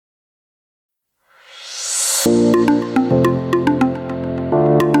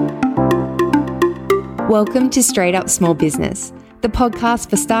Welcome to Straight Up Small Business, the podcast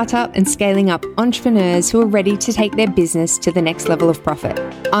for startup and scaling up entrepreneurs who are ready to take their business to the next level of profit.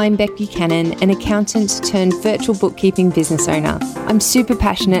 I'm Beck Buchanan, an accountant turned virtual bookkeeping business owner. I'm super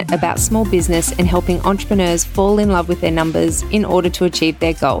passionate about small business and helping entrepreneurs fall in love with their numbers in order to achieve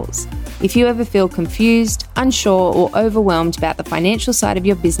their goals. If you ever feel confused, unsure, or overwhelmed about the financial side of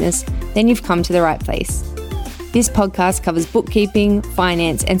your business, then you've come to the right place. This podcast covers bookkeeping,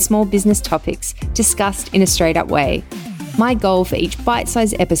 finance, and small business topics discussed in a straight-up way. My goal for each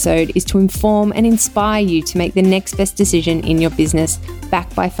bite-sized episode is to inform and inspire you to make the next best decision in your business,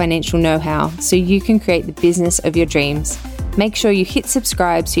 backed by financial know-how, so you can create the business of your dreams. Make sure you hit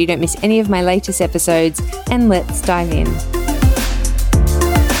subscribe so you don't miss any of my latest episodes, and let's dive in.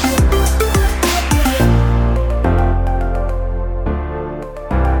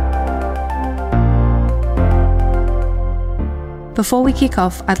 Before we kick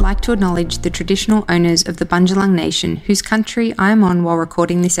off, I'd like to acknowledge the traditional owners of the Bundjalung Nation, whose country I am on while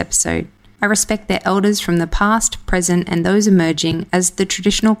recording this episode. I respect their elders from the past, present, and those emerging as the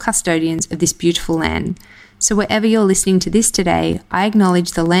traditional custodians of this beautiful land. So wherever you're listening to this today, I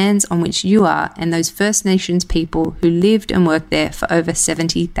acknowledge the lands on which you are and those First Nations people who lived and worked there for over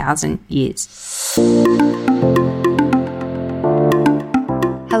 70,000 years.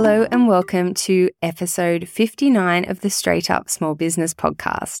 Hello and welcome to episode 59 of the Straight Up Small Business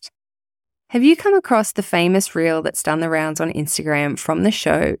podcast. Have you come across the famous reel that's done the rounds on Instagram from the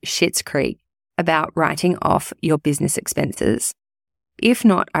show Schitt's Creek about writing off your business expenses? If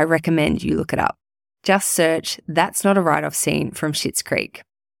not, I recommend you look it up. Just search "That's Not a Write-Off" scene from Schitt's Creek.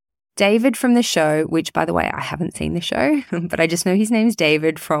 David from the show, which by the way, I haven't seen the show, but I just know his name's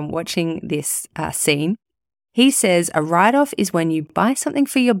David from watching this scene. He says a write-off is when you buy something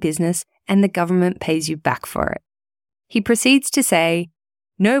for your business and the government pays you back for it. He proceeds to say,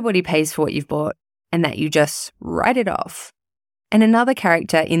 nobody pays for what you've bought and that you just write it off. And another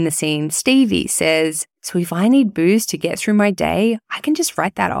character in the scene, Stevie, says, so if I need booze to get through my day, I can just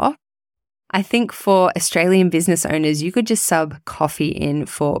write that off. I think for Australian business owners, you could just sub coffee in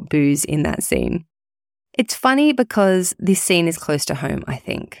for booze in that scene. It's funny because this scene is close to home, I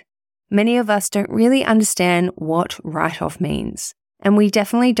think. Many of us don't really understand what write-off means, and we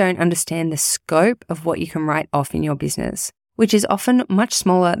definitely don't understand the scope of what you can write off in your business, which is often much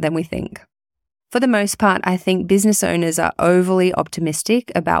smaller than we think. For the most part, I think business owners are overly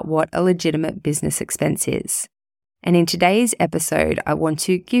optimistic about what a legitimate business expense is. And in today's episode, I want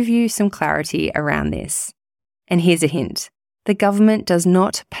to give you some clarity around this. And here's a hint. The government does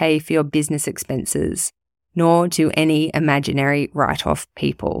not pay for your business expenses, nor do any imaginary write-off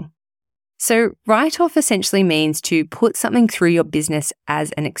people. So write-off essentially means to put something through your business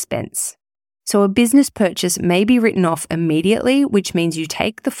as an expense. So a business purchase may be written off immediately, which means you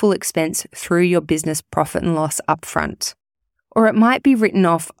take the full expense through your business profit and loss upfront. Or it might be written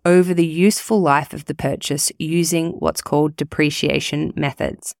off over the useful life of the purchase using what's called depreciation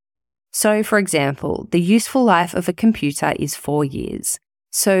methods. So for example, the useful life of a computer is 4 years.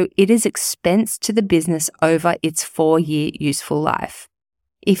 So it is expensed to the business over its 4-year useful life.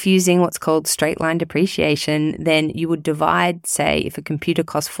 If using what's called straight line depreciation, then you would divide, say, if a computer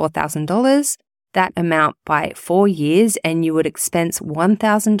costs $4,000, that amount by 4 years, and you would expense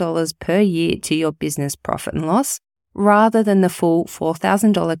 $1,000 per year to your business profit and loss, rather than the full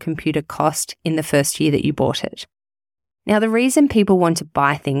 $4,000 computer cost in the first year that you bought it. Now, the reason people want to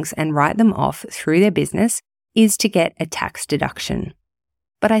buy things and write them off through their business is to get a tax deduction.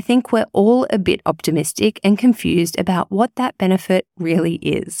 But I think we're all a bit optimistic and confused about what that benefit really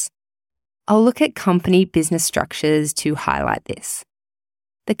is. I'll look at company business structures to highlight this.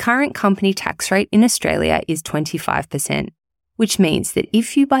 The current company tax rate in Australia is 25%, which means that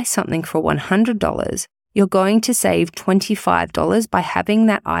if you buy something for $100, you're going to save $25 by having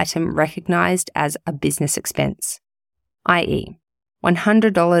that item recognised as a business expense, i.e.,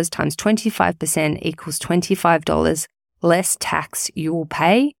 $100 times 25% equals $25 less tax you will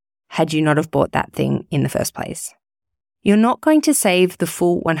pay had you not have bought that thing in the first place. You're not going to save the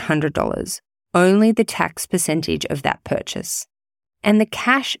full $100, only the tax percentage of that purchase. And the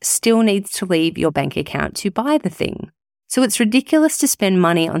cash still needs to leave your bank account to buy the thing. So it's ridiculous to spend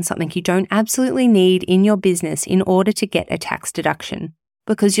money on something you don't absolutely need in your business in order to get a tax deduction,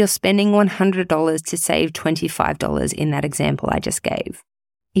 because you're spending $100 to save $25 in that example I just gave.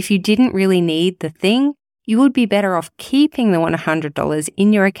 If you didn't really need the thing, you would be better off keeping the $100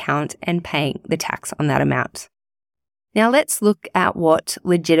 in your account and paying the tax on that amount. Now let's look at what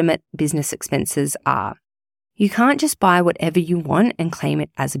legitimate business expenses are. You can't just buy whatever you want and claim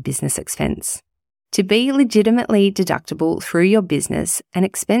it as a business expense. To be legitimately deductible through your business, an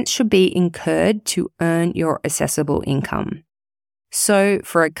expense should be incurred to earn your assessable income. So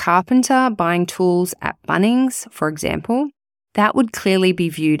for a carpenter buying tools at Bunnings, for example, that would clearly be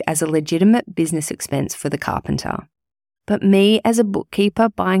viewed as a legitimate business expense for the carpenter. But me as a bookkeeper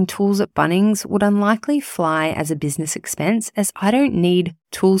buying tools at Bunnings would unlikely fly as a business expense, as I don't need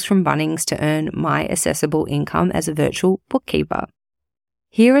tools from Bunnings to earn my assessable income as a virtual bookkeeper.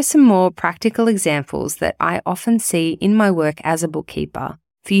 Here are some more practical examples that I often see in my work as a bookkeeper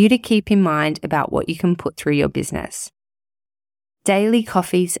for you to keep in mind about what you can put through your business. Daily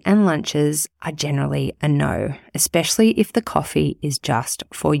coffees and lunches are generally a no, especially if the coffee is just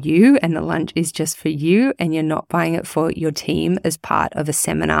for you and the lunch is just for you and you're not buying it for your team as part of a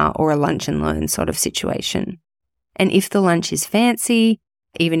seminar or a lunch and learn sort of situation. And if the lunch is fancy,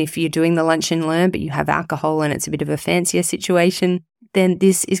 even if you're doing the lunch and learn but you have alcohol and it's a bit of a fancier situation, then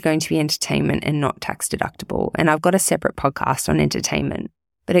this is going to be entertainment and not tax deductible. And I've got a separate podcast on entertainment.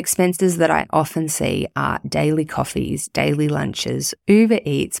 But expenses that I often see are daily coffees, daily lunches, Uber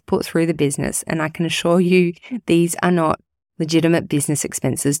Eats put through the business. And I can assure you these are not legitimate business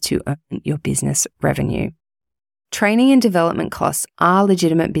expenses to earn your business revenue. Training and development costs are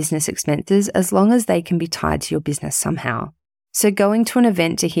legitimate business expenses as long as they can be tied to your business somehow. So going to an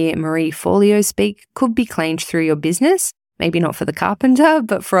event to hear Marie Forleo speak could be claimed through your business. Maybe not for the carpenter,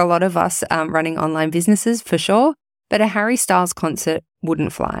 but for a lot of us running online businesses for sure. But a Harry Styles concert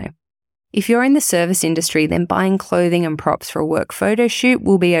wouldn't fly. If you're in the service industry, then buying clothing and props for a work photo shoot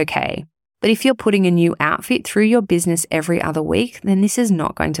will be okay. But if you're putting a new outfit through your business every other week, then this is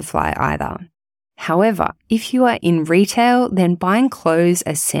not going to fly either. However, if you are in retail, then buying clothes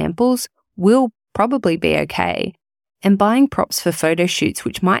as samples will probably be okay. And buying props for photo shoots,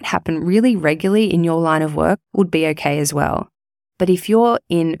 which might happen really regularly in your line of work, would be okay as well. But if you're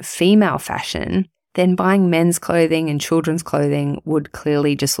in female fashion, then buying men's clothing and children's clothing would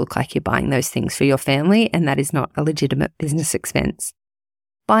clearly just look like you're buying those things for your family, and that is not a legitimate business expense.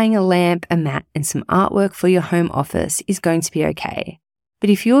 Buying a lamp, a mat, and some artwork for your home office is going to be okay. But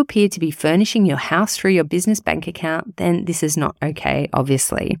if you appear to be furnishing your house through your business bank account, then this is not okay,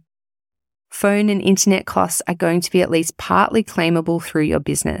 obviously. Phone and internet costs are going to be at least partly claimable through your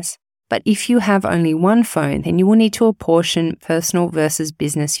business. But if you have only one phone, then you will need to apportion personal versus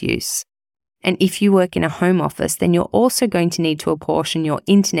business use. And if you work in a home office, then you're also going to need to apportion your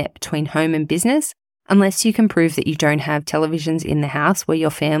internet between home and business, unless you can prove that you don't have televisions in the house where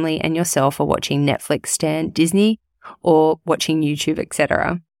your family and yourself are watching Netflix, Stan, Disney, or watching YouTube,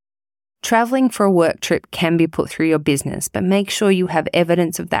 etc. Traveling for a work trip can be put through your business, but make sure you have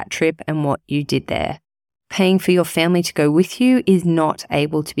evidence of that trip and what you did there. Paying for your family to go with you is not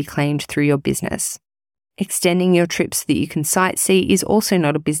able to be claimed through your business. Extending your trip so that you can sightsee is also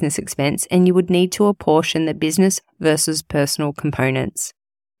not a business expense, and you would need to apportion the business versus personal components.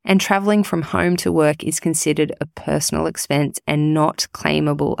 And travelling from home to work is considered a personal expense and not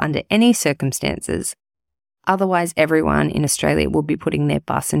claimable under any circumstances. Otherwise, everyone in Australia will be putting their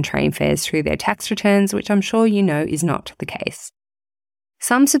bus and train fares through their tax returns, which I'm sure you know is not the case.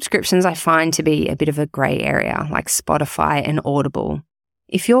 Some subscriptions I find to be a bit of a grey area, like Spotify and Audible.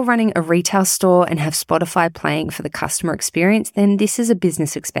 If you're running a retail store and have Spotify playing for the customer experience, then this is a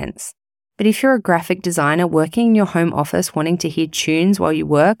business expense. But if you're a graphic designer working in your home office wanting to hear tunes while you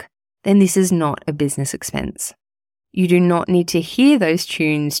work, then this is not a business expense. You do not need to hear those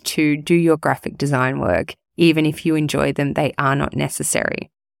tunes to do your graphic design work. Even if you enjoy them, they are not necessary.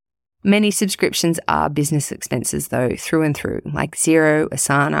 Many subscriptions are business expenses though, through and through, like Xero,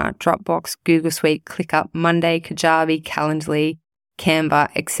 Asana, Dropbox, Google Suite, ClickUp, Monday, Kajabi, Calendly, Canva,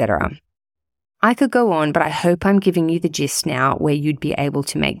 etc. I could go on, but I hope I'm giving you the gist now where you'd be able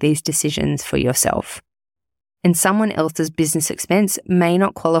to make these decisions for yourself. And someone else's business expense may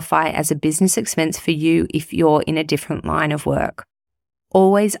not qualify as a business expense for you if you're in a different line of work.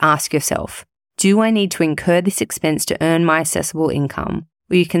 Always ask yourself, do I need to incur this expense to earn my assessable income?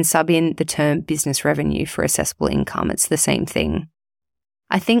 Or you can sub in the term business revenue for assessable income. It's the same thing.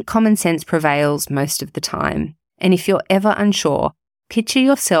 I think common sense prevails most of the time. And if you're ever unsure, picture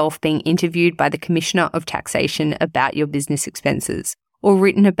yourself being interviewed by the Commissioner of Taxation about your business expenses or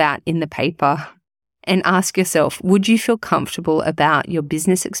written about in the paper, and ask yourself, would you feel comfortable about your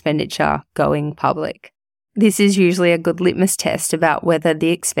business expenditure going public? This is usually a good litmus test about whether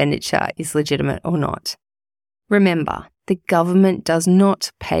the expenditure is legitimate or not. Remember, the government does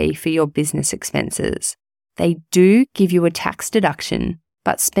not pay for your business expenses. They do give you a tax deduction,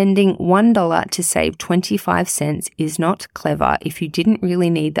 but spending $1 to save 25 cents is not clever if you didn't really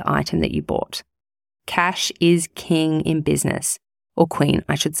need the item that you bought. Cash is king in business, or queen,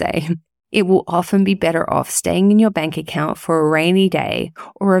 I should say. It will often be better off staying in your bank account for a rainy day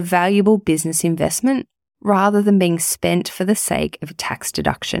or a valuable business investment rather than being spent for the sake of a tax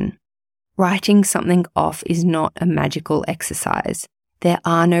deduction. Writing something off is not a magical exercise. There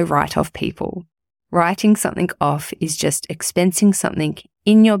are no write-off people. Writing something off is just expensing something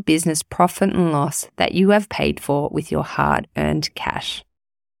in your business profit and loss that you have paid for with your hard-earned cash.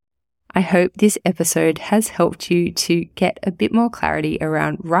 I hope this episode has helped you to get a bit more clarity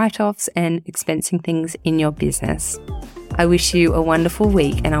around write-offs and expensing things in your business. I wish you a wonderful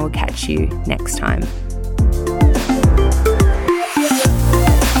week, and I will catch you next time.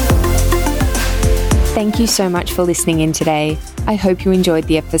 Thank you so much for listening in today. I hope you enjoyed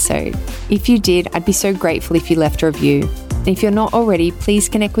the episode. If you did, I'd be so grateful if you left a review. And if you're not already, please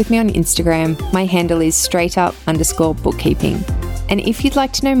connect with me on Instagram. My handle is straightup_bookkeeping. And if you'd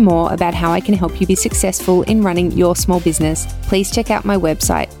like to know more about how I can help you be successful in running your small business, please check out my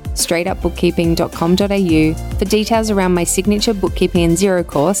website, straightupbookkeeping.com.au, for details around my signature bookkeeping and zero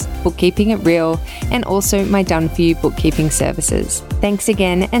course, Bookkeeping at Real, and also my done-for-you bookkeeping services. Thanks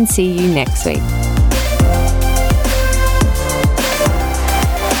again, and see you next week.